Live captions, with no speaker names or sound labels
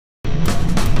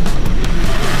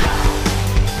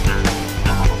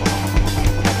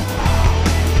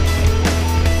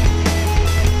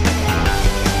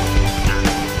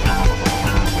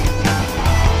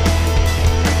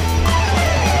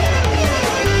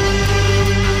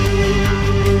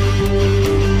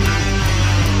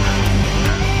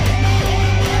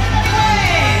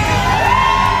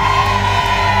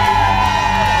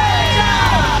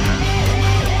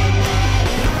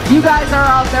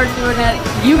there doing it.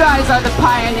 You guys are the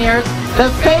pioneers. The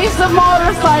face of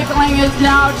motorcycling is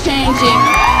now changing.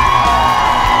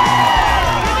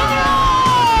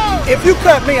 If you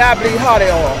cut me, I bleed Harley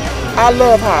oil. I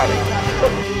love Harley.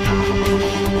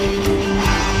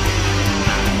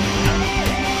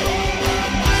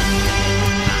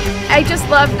 I just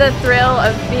love the thrill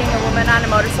of being a woman on a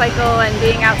motorcycle and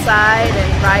being outside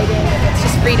and riding, and it's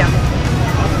just freedom.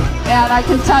 And I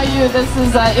can tell you this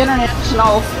is an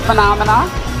international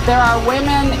phenomenon. There are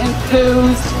women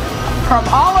enthused from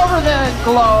all over the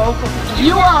globe.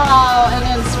 You are all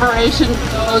an inspiration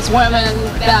to those women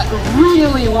that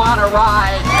really want to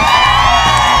ride.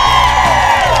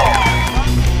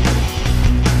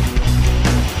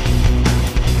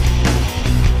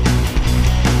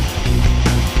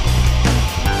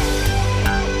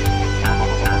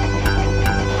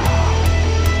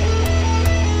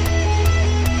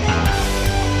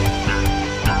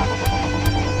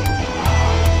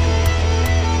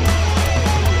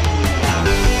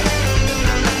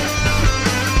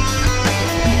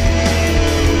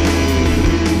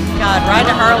 Ride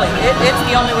a Harley. It's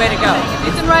the only way to go.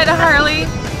 You can ride a Harley.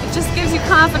 It just gives you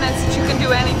confidence that you can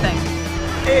do anything.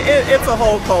 It's a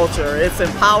whole culture. It's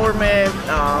empowerment.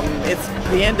 It's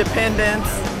the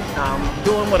independence.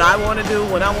 Doing what I want to do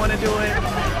when I want to do it.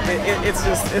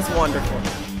 It's wonderful.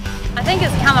 I think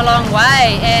it's come a long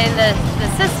way, and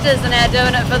the sisters are now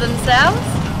doing it for themselves.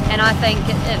 And I think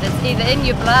if it's either in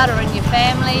your blood or in your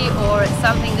family, or it's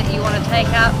something that you want to take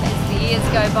up as the years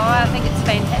go by, I think it's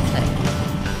fantastic.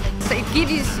 It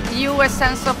gives you a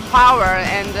sense of power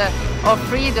and of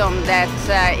freedom that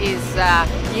is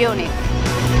unique.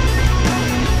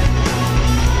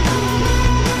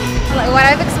 What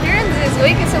I've experienced this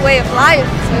week is a way of life,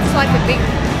 so it's like a big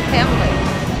family.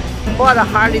 I bought a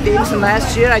Harley Davidson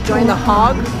last year. I joined the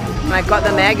Hog, and I got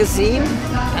the magazine,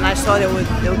 and I saw there would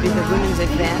be the women's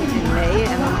event in May,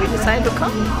 and we decided to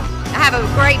come. I have a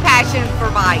great passion for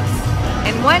bikes,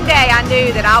 and one day I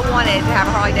knew that I wanted to have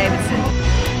a Harley Davidson.